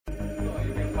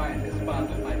Guided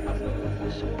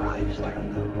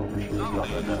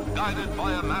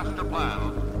by a master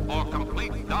plan for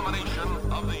complete domination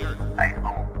of the earth. I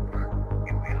hope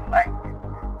you will like it.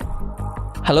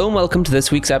 Hello and welcome to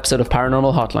this week's episode of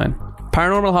Paranormal Hotline.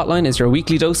 Paranormal Hotline is your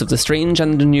weekly dose of the strange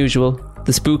and unusual,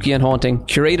 the spooky and haunting,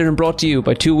 curated and brought to you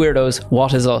by two weirdos,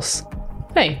 What Is Us.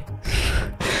 Hey.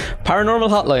 Paranormal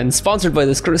Hotline, sponsored by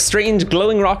this strange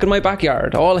glowing rock in my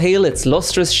backyard. All hail its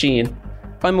lustrous sheen.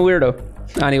 I'm a weirdo.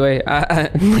 Anyway,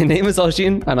 my name is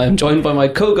Oisin, and I'm joined by my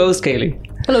co-ghost, Kaylee.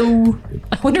 Hello.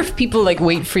 I wonder if people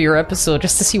wait for your episode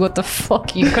just to see what the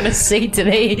fuck you're gonna say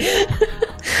today.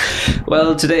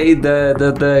 Well, today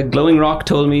the glowing rock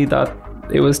told me that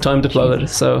it was time to plug it.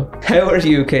 So, how are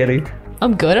you, Kaylee?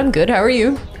 I'm good. How are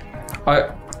you?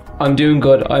 I'm doing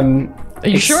good. Are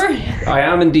you sure? I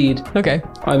am indeed. Okay.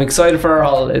 I'm excited for our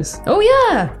holidays. Oh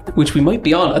yeah. Which we might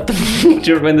be on at the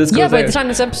when this goes out. Yeah, by the time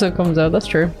this episode comes out, that's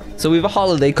true. So we have a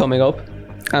holiday coming up,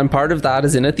 and part of that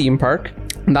is in a theme park,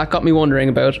 and that got me wondering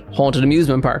about haunted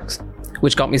amusement parks,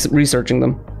 which got me researching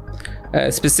them.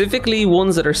 Specifically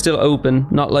ones that are still open,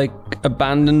 not like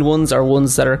abandoned ones or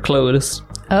ones that are closed.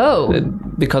 Oh.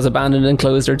 Because abandoned and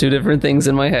closed are two different things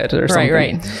in my head or something.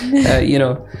 Right. I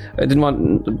didn't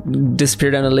want to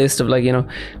disappear down a list of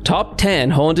top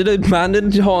 10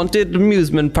 abandoned haunted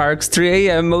amusement parks, 3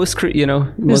 a.m. There's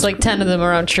 10 of them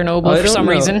around Chernobyl for some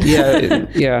reason.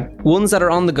 Yeah. Ones that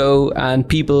are on the go and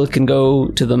people can go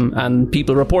to them and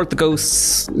people report the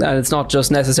ghosts, and it's not just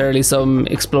necessarily some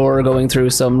explorer going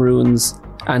through some ruins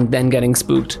and then getting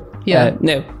spooked. Yeah.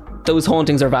 No, those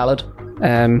hauntings are valid.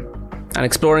 And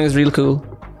exploring is real cool,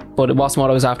 but it wasn't what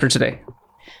I was after today.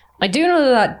 I do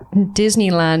know that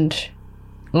Disneyland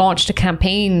launched a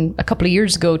campaign a couple of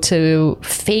years ago to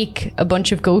fake a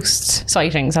bunch of ghost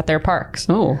sightings at their parks.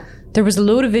 Oh. There was a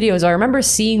load of videos. I remember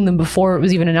seeing them before it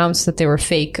was even announced that they were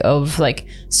fake, of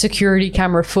security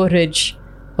camera footage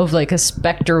of a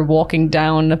specter walking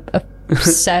down a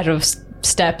set of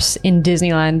steps in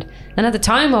Disneyland. And at the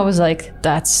time I was like,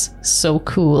 that's so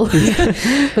cool.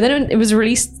 But then it was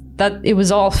released that it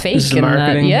was all fake, and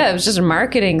it was just a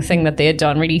marketing thing that they had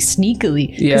done really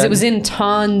sneakily, because it was in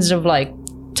tons of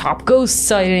top ghost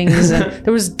sightings, and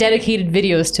there was dedicated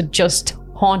videos to just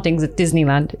hauntings at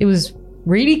Disneyland. It was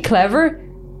really clever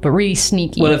but really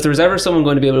sneaky. Well, if there was ever someone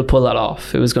going to be able to pull that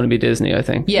off, it was going to be Disney, I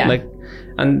think. Yeah.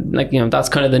 That's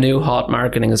kind of the new hot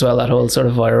marketing as well, that whole sort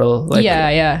of viral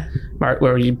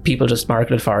where people just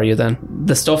market it for you. Then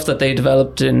the stuff that they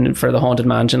developed for the Haunted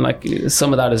Mansion,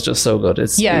 some of that is just so good.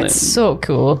 It's so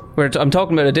cool. I'm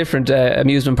talking about a different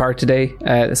amusement park today,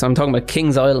 so I'm talking about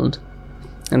Kings Island,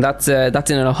 and that's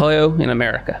in Ohio in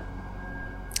America.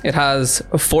 It has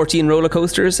 14 roller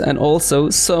coasters and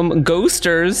also some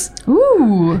ghosters.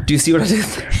 Ooh. Do you see what I did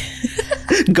there?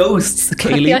 Ghosts,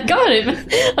 Kaylee.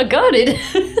 I got it.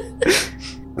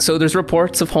 So there's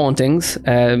reports of hauntings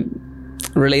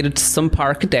related to some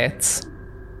park deaths,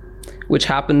 which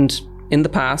happened in the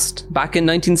past. Back in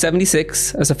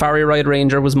 1976, a safari ride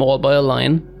ranger was mauled by a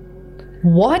lion.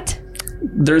 What?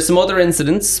 There's some other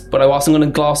incidents, but I wasn't going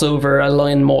to gloss over a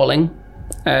lion mauling.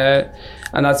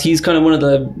 And he's kind of one of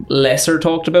the lesser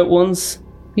talked about ones.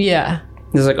 Yeah.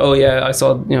 He's oh yeah, I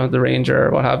saw the ranger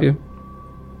or what have you.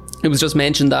 It was just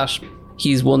mentioned that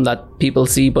he's one that people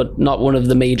see, but not one of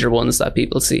the major ones that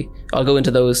people see. I'll go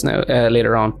into those now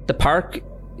later on. The park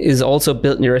is also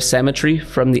built near a cemetery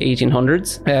from the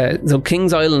 1800s. So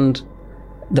Kings Island,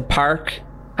 the park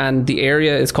and the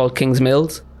area is called Kings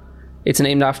Mills. It's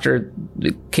named after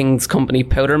the King's Company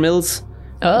Powder Mills.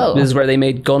 Oh. This is where they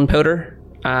made gunpowder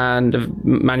and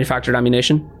manufactured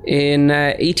ammunition. In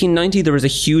 1890, there was a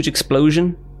huge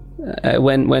explosion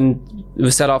when it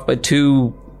was set off by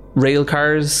 2 rail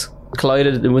cars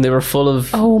collided when they were full of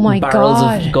barrels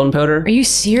of gunpowder. Are you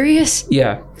serious?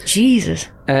 Yeah. Jesus.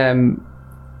 And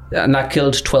that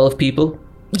killed 12 people.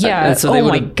 Yeah. And so they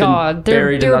my God.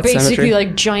 They're basically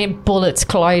cemetery. Giant bullets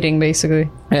colliding, basically.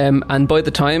 And by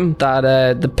the time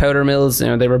that the powder mills,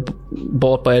 they were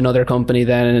bought by another company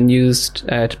then and used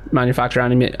to manufacture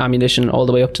ammunition all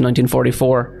the way up to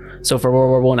 1944. So for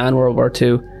World War I and World War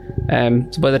II.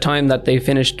 So by the time that they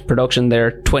finished production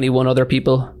there, 21 other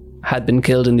people had been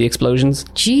killed in the explosions.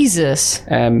 Jesus.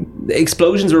 The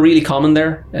explosions were really common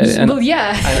there. And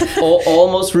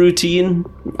almost routine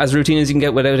as you can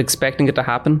get without expecting it to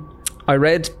happen. I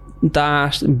read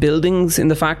that buildings in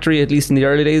the factory, at least in the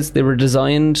early days, they were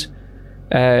designed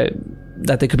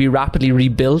that they could be rapidly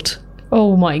rebuilt.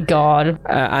 Oh my God.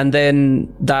 And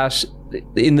then that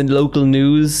in the local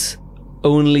news,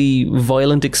 only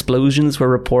violent explosions were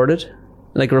reported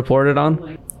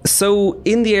on. So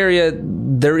in the area,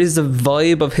 there is a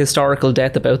vibe of historical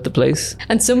death about the place.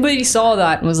 And somebody saw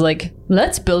that and was like,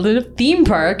 let's build a theme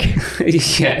park.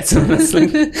 Yeah, it's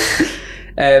honestly.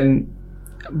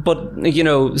 But, you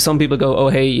know, some people go, oh,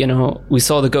 hey, you know, we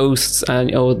saw the ghosts and,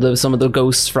 you know, some of the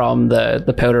ghosts from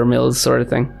the powder mills sort of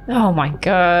thing. Oh, my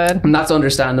God. And that's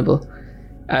understandable.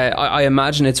 I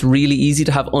imagine it's really easy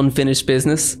to have unfinished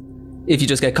business if you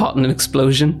just get caught in an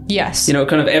explosion. Yes. You know,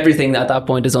 kind of everything at that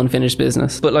point is unfinished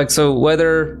business. But, like, so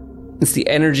whether it's the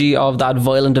energy of that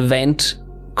violent event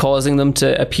causing them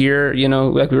to appear, you know,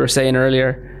 like we were saying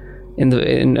earlier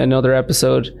in another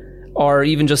episode, or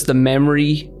even just the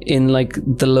memory in like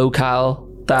the locale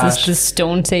that Just the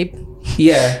stone tape.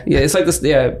 yeah it's like this,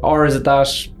 yeah, or is it that,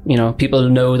 you know, people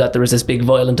know that there was this big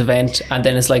violent event and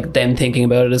then it's like them thinking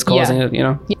about it is causing it, you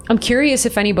know. I'm curious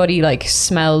if anybody like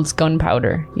smells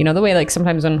gunpowder, you know, the way like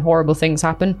sometimes when horrible things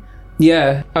happen.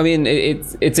 Yeah, I mean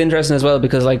it's interesting as well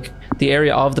because like the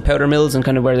area of the powder mills and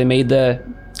kind of where they made the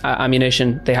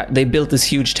ammunition, they built this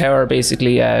huge tower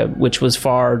basically, which was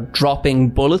for dropping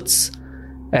bullets.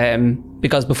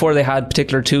 Because before they had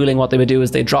particular tooling, what they would do is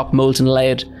they drop molten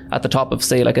lead at the top of,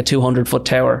 say, like a 200-foot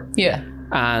tower. Yeah.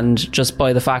 And just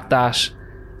by the fact that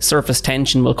surface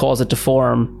tension will cause it to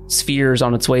form spheres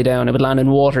on its way down, it would land in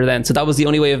water then. So that was the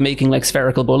only way of making like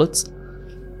spherical bullets.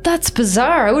 That's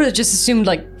bizarre. I would have just assumed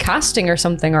like casting or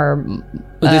something, or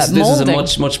This is a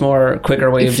molding. much more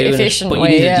quicker way of doing it. But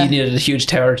you needed a huge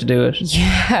tower to do it.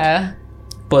 Yeah.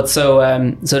 But so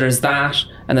there's that,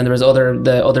 and then there was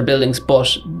the other buildings,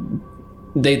 but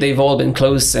they've all been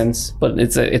closed since. But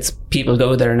it's people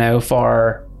go there now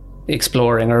for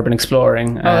urban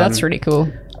exploring. Oh, that's really cool.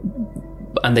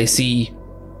 And they see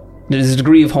there's a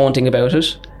degree of haunting about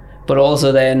it, but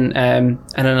also then an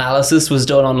analysis was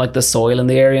done on like the soil in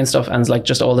the area and stuff, and like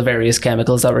just all the various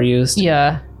chemicals that were used.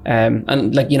 Yeah.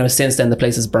 And like, you know, since then the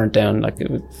place is burnt down like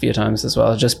a few times as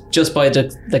well, just by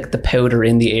the powder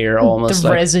in the air, almost The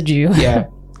like residue. Yeah.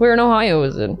 Where in Ohio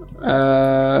is it?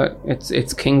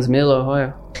 It's Kings Mill,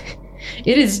 Ohio.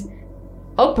 It is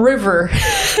upriver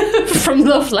from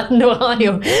Loveland,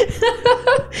 Ohio.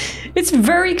 It's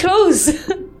very close.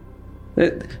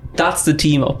 That's the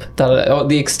team up,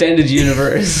 the extended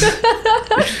universe.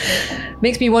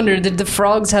 Makes me wonder, did the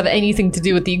frogs have anything to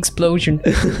do with the explosion?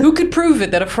 Who could prove it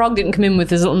that a frog didn't come in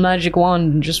with his little magic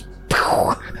wand and just...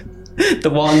 The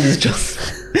wand is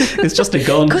just a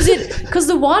gun. Because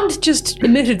the wand just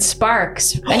emitted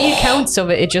sparks. Any accounts of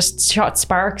it, it just shot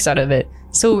sparks out of it.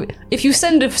 So if you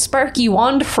send a sparky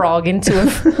wand frog into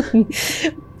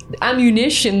a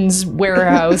ammunitions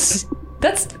warehouse,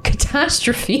 that's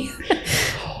catastrophe.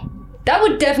 That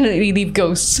would definitely leave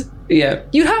ghosts. Yeah.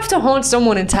 You'd have to haunt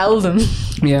someone and tell them.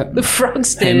 Yeah. The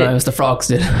frogs did it. No, it was the frogs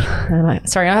did.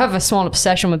 Sorry, I have a small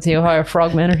obsession with the Ohio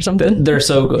frogmen or something. They're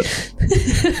so good.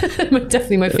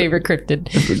 Definitely my favorite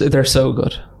cryptid. They're so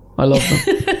good. I love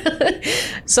them.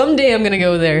 Someday I'm going to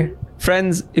go there.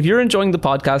 Friends, if you're enjoying the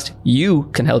podcast, you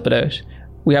can help it out.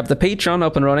 We have the Patreon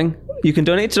up and running. You can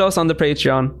donate to us on the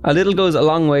Patreon. A little goes a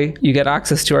long way. You get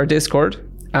access to our Discord,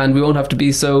 and we won't have to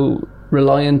be so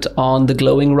reliant on the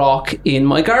glowing rock in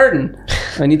my garden.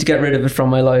 I need to get rid of it from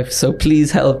my life, so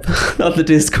please help. Not the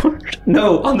Discord.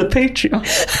 No, on the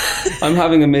Patreon. I'm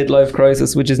having a midlife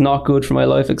crisis, which is not good for my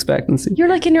life expectancy. You're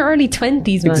like in your early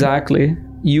 20s, man. Exactly.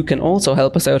 You can also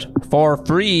help us out for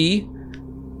free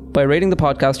by rating the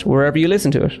podcast wherever you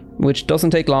listen to it, which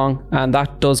doesn't take long, and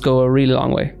that does go a really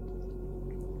long way.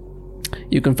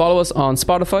 You can follow us on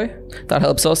Spotify. That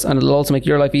helps us, and it'll also make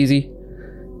your life easy.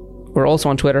 We're also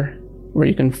on Twitter, where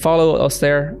you can follow us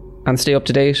there and stay up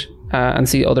to date and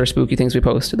see other spooky things we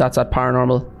post. That's at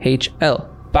Paranormal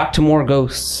HL. Back to more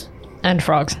ghosts. And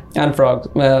frogs. And frogs.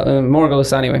 Well, more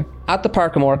ghosts anyway. At the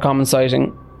Parkamore common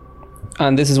sighting,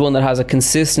 and this is one that has a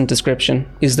consistent description,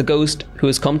 is the ghost who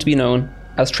has come to be known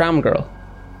as Tram Girl.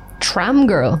 Tram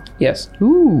Girl? Yes.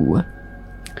 Ooh.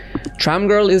 Tram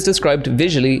Girl is described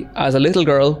visually as a little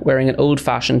girl wearing an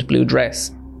old-fashioned blue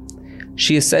dress.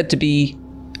 She is said to be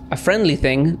a friendly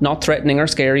thing, not threatening or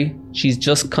scary. She's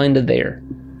just kind of there.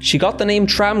 She got the name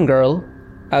Tram Girl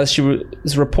as she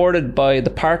was reported by the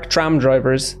park tram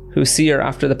drivers who see her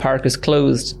after the park is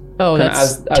closed. Oh,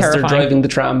 that's as they're driving the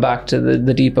tram back to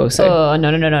the depot, say. Oh,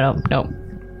 no.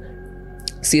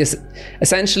 See,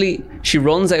 essentially, she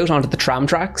runs out onto the tram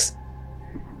tracks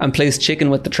and plays chicken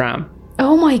with the tram.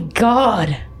 Oh my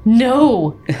god.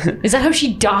 No. Is that how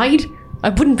she died? I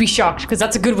wouldn't be shocked, because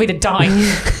that's a good way to die.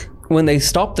 When they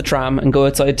stop the tram and go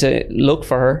outside to look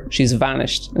for her, she's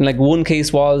vanished. And like one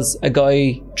case was a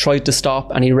guy tried to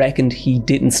stop and he reckoned he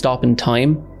didn't stop in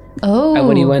time. Oh. And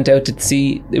when he went out to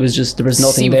see, there was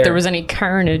nothing see there. if there was any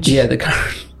carnage. Yeah,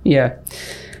 Yeah.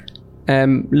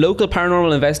 Local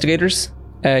paranormal investigators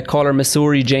call her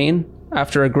Missouri Jane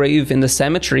after a grave in the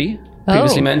cemetery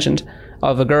previously mentioned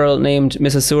of a girl named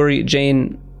Missouri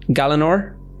Jane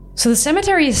Gallinor. So the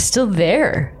cemetery is still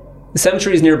there. The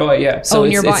cemetery is nearby, yeah. So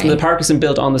nearby. the park isn't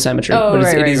built on the cemetery, Oh, but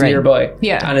right, it is right. nearby.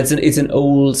 Yeah. And it's an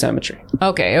old cemetery.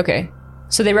 Okay.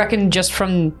 So they reckon just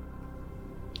from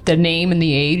the name and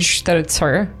the age that it's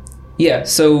her? Yeah,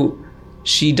 so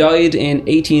she died in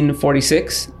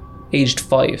 1846, aged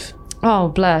 5. Oh,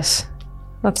 bless.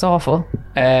 That's awful.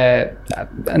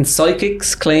 And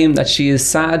psychics claim that she is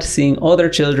sad seeing other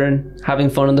children having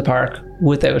fun in the park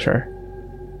without her.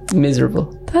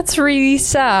 Miserable. That's really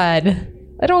sad.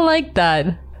 I don't like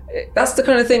that. That's the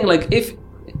kind of thing, like, if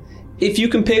you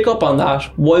can pick up on that,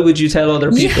 why would you tell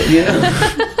other people, you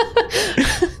know?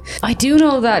 I do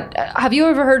know that. Have you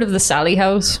ever heard of the Sally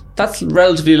House? That's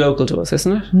relatively local to us,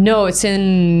 isn't it? No, it's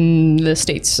in the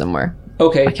States somewhere.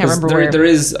 Okay, I can't remember where.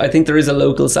 I think there is a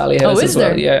local Sally House is as well.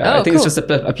 there? Yeah, Oh, I think cool. it's just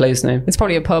a place name. It's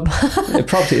probably a pub. It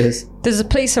probably is. There's a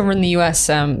place somewhere in the US,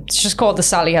 it's just called the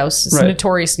Sally House. It's Right.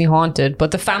 notoriously haunted, but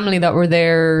the family that were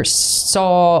there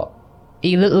saw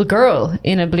a little girl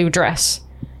in a blue dress.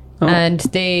 And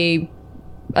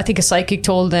I think a psychic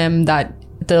told them that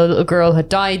the little girl had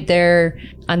died there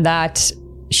and that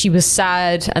she was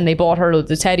sad, and they bought her loads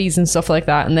of teddies and stuff like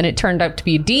that. And then it turned out to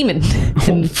be a demon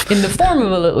in the form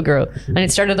of a little girl. And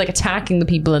it started like attacking the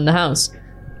people in the house.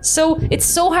 So it's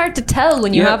so hard to tell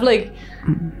when you have like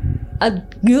a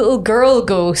little girl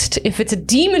ghost, if it's a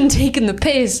demon taking the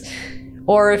piss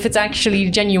or if it's actually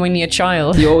genuinely a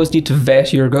child. You always need to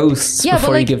vet your ghosts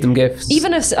before you give them gifts.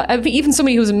 Even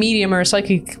somebody who's a medium or a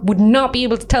psychic would not be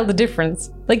able to tell the difference.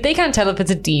 Like, they can't tell if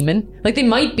it's a demon. Like, they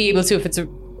might be able to if it's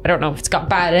I don't know if it's got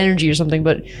bad energy or something,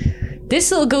 but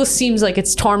this little ghost seems like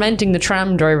it's tormenting the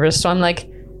tram drivers. So I'm like,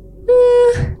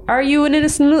 are you an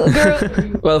innocent little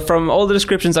girl? Well, from all the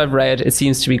descriptions I've read, it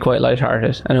seems to be quite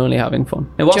lighthearted and only having fun.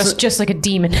 It wasn't just like a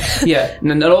demon. Yeah,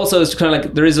 and it also is kind of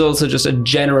like there is also just a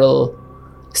general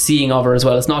seeing of her as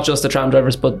well. It's not just the tram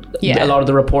drivers, but a lot of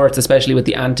the reports, especially with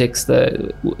the antics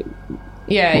that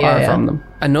are from them.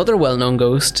 Another well-known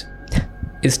ghost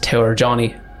is Tower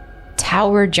Johnny.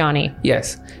 Tower Johnny.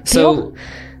 Yes. They all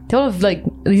have like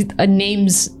these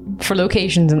names for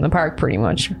locations in the park, pretty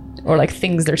much, or like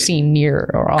things they're seen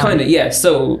near or on. Kind of, yeah.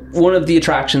 So one of the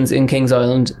attractions in Kings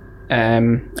Island,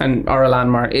 and are a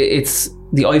landmark. It's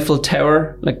the Eiffel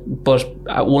Tower, but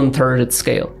at 1/3 its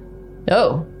scale.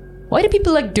 Oh. Why do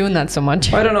people like doing that so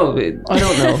much? I don't know.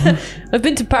 I've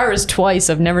been to Paris twice.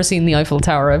 I've never seen the Eiffel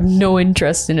Tower. I have no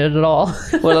interest in it at all.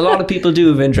 Well, a lot of people do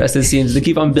have interest, it seems. They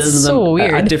keep on building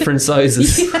them at different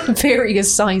sizes.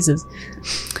 Various sizes.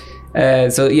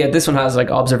 This one has like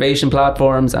observation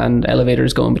platforms and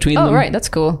elevators going between them. Oh, right. That's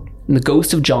cool. And the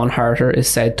ghost of John Harter is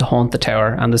said to haunt the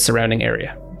tower and the surrounding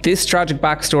area. This tragic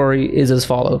backstory is as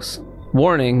follows.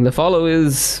 Warning, the follow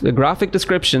is a graphic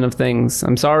description of things.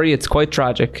 I'm sorry, it's quite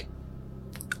tragic.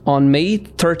 On May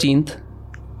 13th,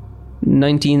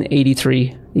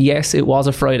 1983, yes, it was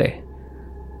a Friday.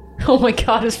 Oh my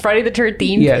God, it's Friday the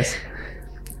 13th? Yes.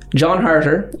 John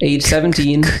Harter, age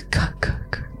 17,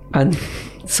 and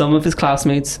some of his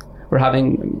classmates were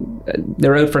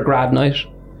they're out for grad night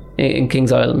in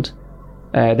Kings Island.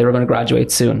 They were going to graduate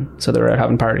soon, so they were out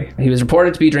having a party. He was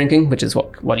reported to be drinking, which is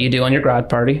what you do on your grad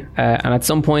party. And at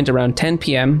some point around 10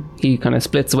 p.m, he kind of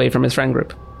splits away from his friend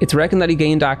group. It's reckoned that he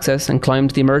gained access and climbed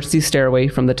the emergency stairway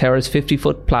from the tower's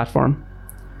 50-foot platform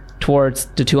towards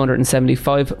the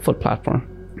 275-foot platform.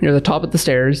 Near the top of the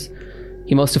stairs,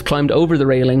 he must have climbed over the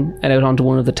railing and out onto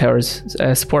one of the tower's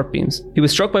support beams. He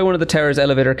was struck by one of the tower's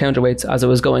elevator counterweights as it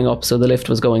was going up, so the lift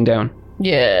was going down.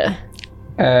 Yeah.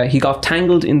 He got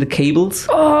tangled in the cables.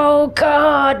 Oh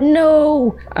God,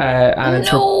 no! And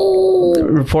it's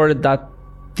reported that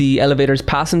the elevator's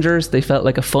passengers, they felt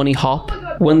like a funny hop.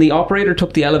 When the operator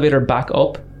took the elevator back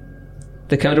up,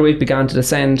 the counterweight began to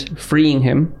descend, freeing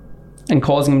him and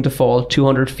causing him to fall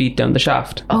 200 feet down the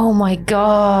shaft. Oh my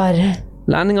God.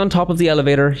 Landing on top of the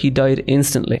elevator, he died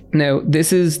instantly. Now,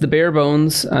 this is the bare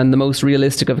bones and the most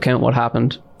realistic of account what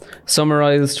happened,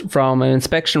 summarized from an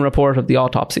inspection report of the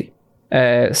autopsy.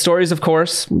 Stories, of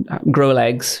course, grow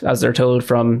legs, as they're told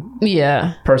from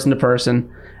person to person.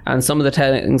 And some of the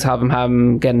tellings have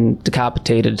him getting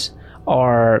decapitated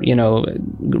or,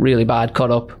 really bad cut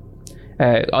up.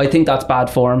 I think that's bad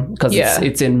form because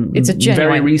it's a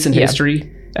very recent history.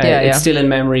 It's still in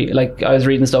memory. Like, I was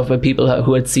reading stuff about people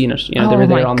who had seen it. They were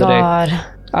there on the day.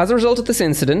 As a result of this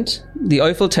incident, the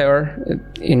Eiffel Tower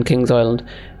in Kings Island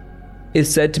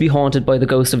is said to be haunted by the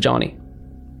ghost of Johnny.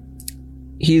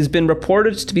 He's been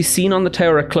reported to be seen on the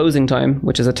tower at closing time,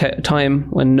 which is a time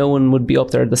when no one would be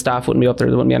up there. The staff wouldn't be up there.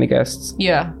 There wouldn't be any guests.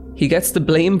 Yeah. He gets the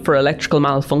blame for electrical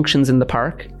malfunctions in the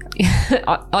park.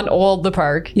 On all the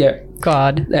park. Yeah.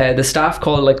 God. The staff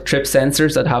call it like trip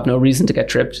sensors that have no reason to get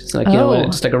tripped. It's like, you know,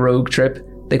 just like a rogue trip.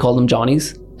 They call them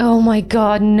Johnnies. Oh my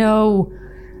God, no.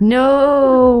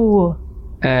 No.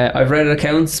 I've read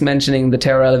accounts mentioning the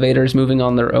tower elevators moving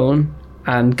on their own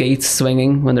and gates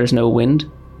swinging when there's no wind.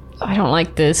 I don't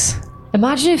like this.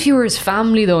 Imagine if you were his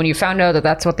family though and you found out that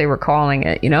that's what they were calling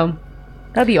it, you know?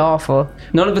 That'd be awful.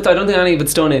 None of it, I don't think any of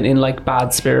it's done in like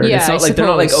bad spirit. Yeah, it's not like they're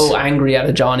not like, oh, angry at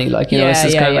a Johnny. Like, you know, it's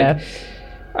just kind of like,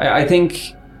 I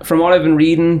think from what I've been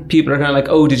reading, people are kind of like,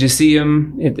 oh, did you see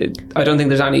him? I don't think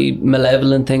there's any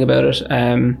malevolent thing about it.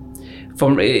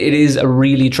 It is a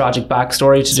really tragic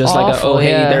backstory to just awful,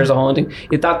 hey, there's a haunting.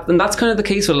 And that's kind of the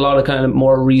case with a lot of kind of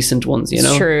more recent ones, you know?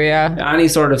 It's true, yeah. Any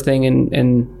sort of thing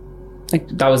in like,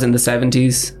 that was in the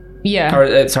 70s. Yeah.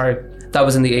 Or, sorry, that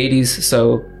was in the 80s.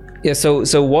 So, yeah,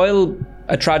 so while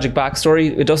a tragic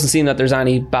backstory, it doesn't seem that there's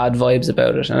any bad vibes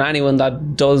about it. And anyone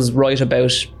that does write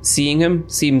about seeing him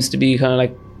seems to be kind of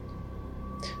like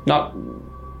not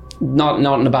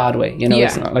in a bad way, you know.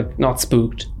 It's not like not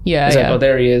spooked. It's like, oh,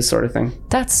 there he is, sort of thing.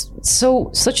 That's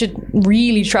such a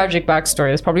really tragic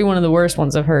backstory. It's probably one of the worst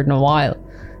ones I've heard in a while.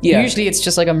 Usually it's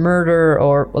just like a murder,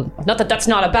 or well, not that that's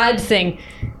not a bad thing.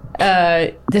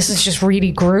 This is just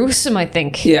really gruesome, I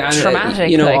think. Yeah, and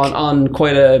traumatic. You know, like, on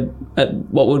quite a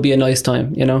what would be a nice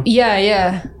time, you know.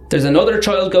 Yeah. There's another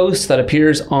child ghost that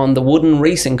appears on the wooden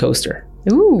racing coaster.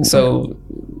 Ooh. So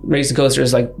racing coaster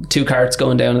is like two carts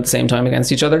going down at the same time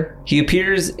against each other. He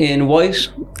appears in white,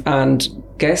 and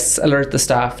guests alert the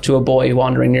staff to a boy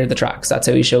wandering near the tracks. That's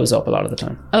how he shows up a lot of the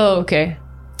time. Oh, okay.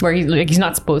 Where he's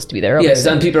not supposed to be there. Obviously.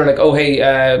 Yeah, and people are like, oh, hey,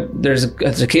 there's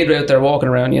a kid out there walking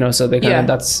around, you know, so they kind of,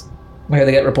 that's how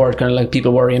they get reported, kind of like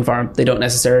people worrying for him. They don't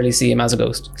necessarily see him as a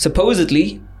ghost.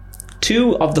 Supposedly,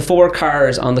 2 of the 4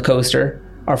 cars on the coaster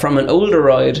are from an older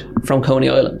ride from Coney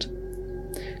Island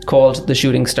called the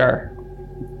Shooting Star.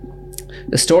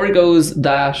 The story goes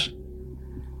that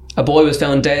a boy was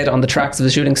found dead on the tracks of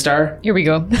the Shooting Star. Here we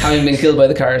go. Having been killed by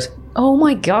the cars. Oh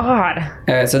my God.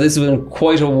 So this has been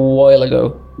quite a while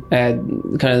ago.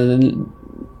 Kind of the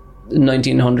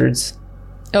 1900s.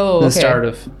 Oh, okay. The start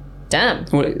of. Damn.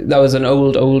 That was an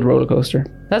old roller coaster.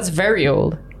 That's very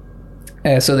old.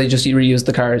 So they just reused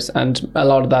the cars, and a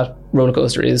lot of that roller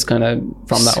coaster is kind of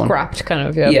from that one. Scrapped, kind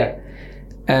of, yeah. Yeah.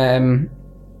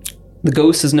 The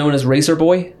ghost is known as Racer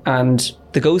Boy, and since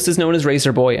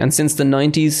the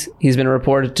 90s, he's been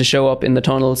reported to show up in the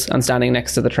tunnels and standing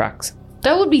next to the tracks.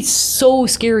 That would be so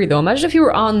scary, though. Imagine if you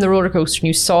were on the roller coaster and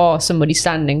you saw somebody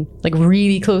standing like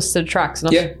really close to the tracks,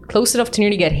 close enough to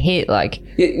nearly get hit. Like,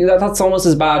 that's almost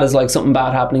as bad as like something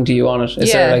bad happening to you on it.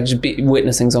 Instead of like just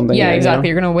witnessing something. Yeah, exactly.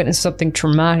 You know? You're going to witness something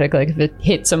traumatic, like if it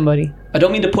hit somebody. I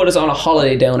don't mean to put us on a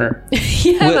holiday downer.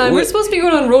 We're supposed to be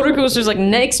going on roller coasters like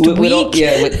next week.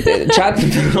 With Chad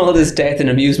doing all this death in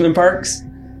amusement parks.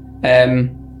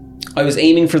 I was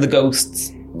aiming for the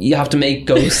ghosts. You have to make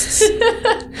ghosts.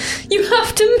 You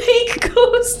have to make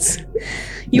ghosts.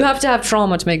 You have to have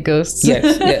trauma to make ghosts.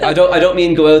 Yes. Yeah. I don't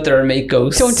mean go out there and make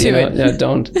ghosts. Don't do it. No,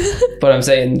 don't. But I'm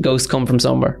saying ghosts come from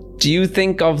somewhere. Do you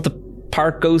think of the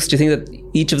park ghosts? Do you think that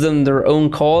each of them their own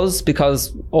cause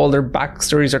because all their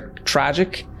backstories are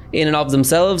tragic in and of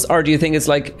themselves, or do you think it's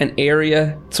like an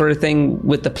area sort of thing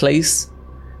with the place?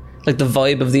 Like the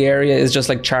vibe of the area is just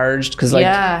like charged because like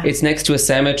it's next to a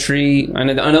cemetery,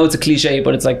 and I know it's a cliche,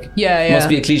 but it's like it must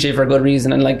be a cliche for a good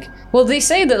reason. And like, well, they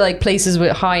say that like places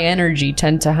with high energy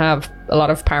tend to have a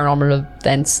lot of paranormal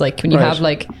events. Like when you have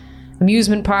like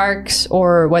amusement parks,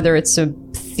 or whether it's a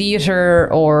theater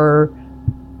or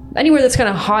anywhere that's kind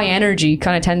of high energy,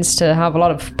 kind of tends to have a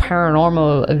lot of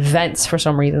paranormal events for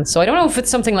some reason. So I don't know if it's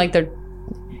something like they're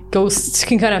ghosts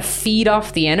can kind of feed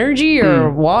off the energy or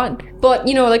what. But,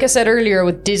 you know, like I said earlier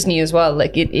with Disney as well,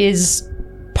 like it is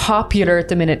popular at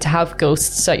the minute to have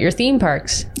ghosts at your theme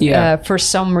parks. Yeah. For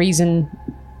some reason,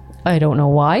 I don't know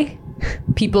why.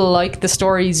 People like the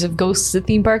stories of ghosts at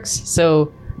theme parks,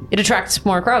 so it attracts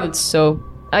more crowds. So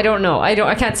I don't know.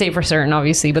 I can't say for certain,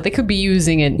 obviously, but they could be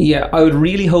using it. Yeah, I would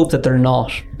really hope that they're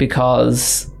not,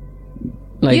 because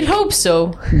like, you'd hope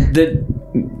so.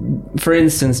 For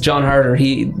instance, John Harder,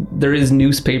 there is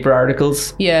newspaper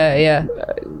articles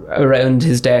around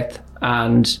his death,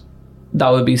 and that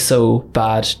would be so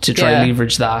bad to try and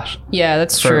leverage that. Yeah,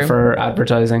 that's true. For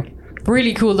advertising.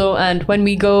 Really cool though, and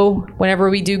whenever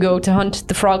we do go to hunt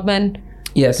the frogmen,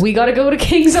 yes, we gotta go to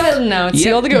Kings Island now and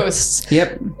see all the ghosts.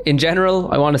 Yep. In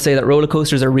general, I want to say that roller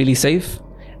coasters are really safe,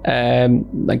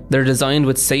 Like they're designed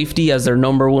with safety as their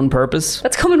number one purpose.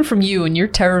 That's coming from you, and you're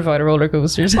terrified of roller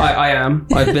coasters. I am.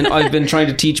 I've been trying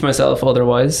to teach myself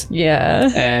otherwise.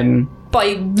 Yeah.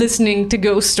 By listening to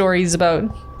ghost stories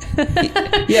about.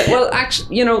 Yeah. Well,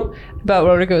 actually, you know, about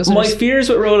roller coasters. My fears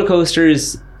with roller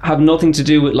coasters have nothing to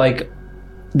do with like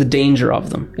the danger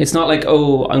of them. It's not like,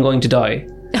 oh, I'm going to die.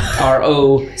 Or,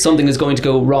 oh, something is going to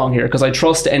go wrong here, because I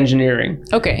trust engineering.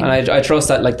 Okay. And I trust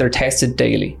that like they're tested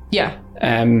daily. Yeah.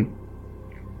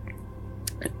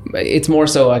 It's more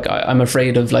so like I'm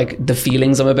afraid of like the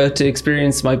feelings I'm about to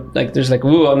experience. There's like,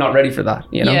 whoa, I'm not ready for that,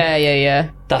 you know?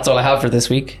 Yeah. That's all I have for this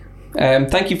week.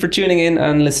 Thank you for tuning in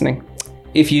and listening.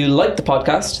 If you like the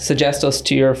podcast, suggest us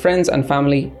to your friends and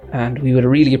family, and we would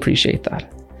really appreciate that.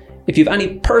 If you have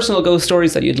any personal ghost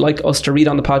stories that you'd like us to read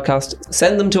on the podcast,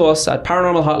 send them to us at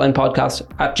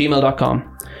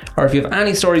paranormalhotlinepodcast@gmail.com. Or if you have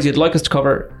any stories you'd like us to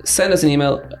cover, send us an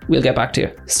email. We'll get back to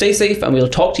you. Stay safe, and we'll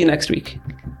talk to you next week.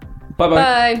 Bye-bye.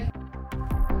 Bye.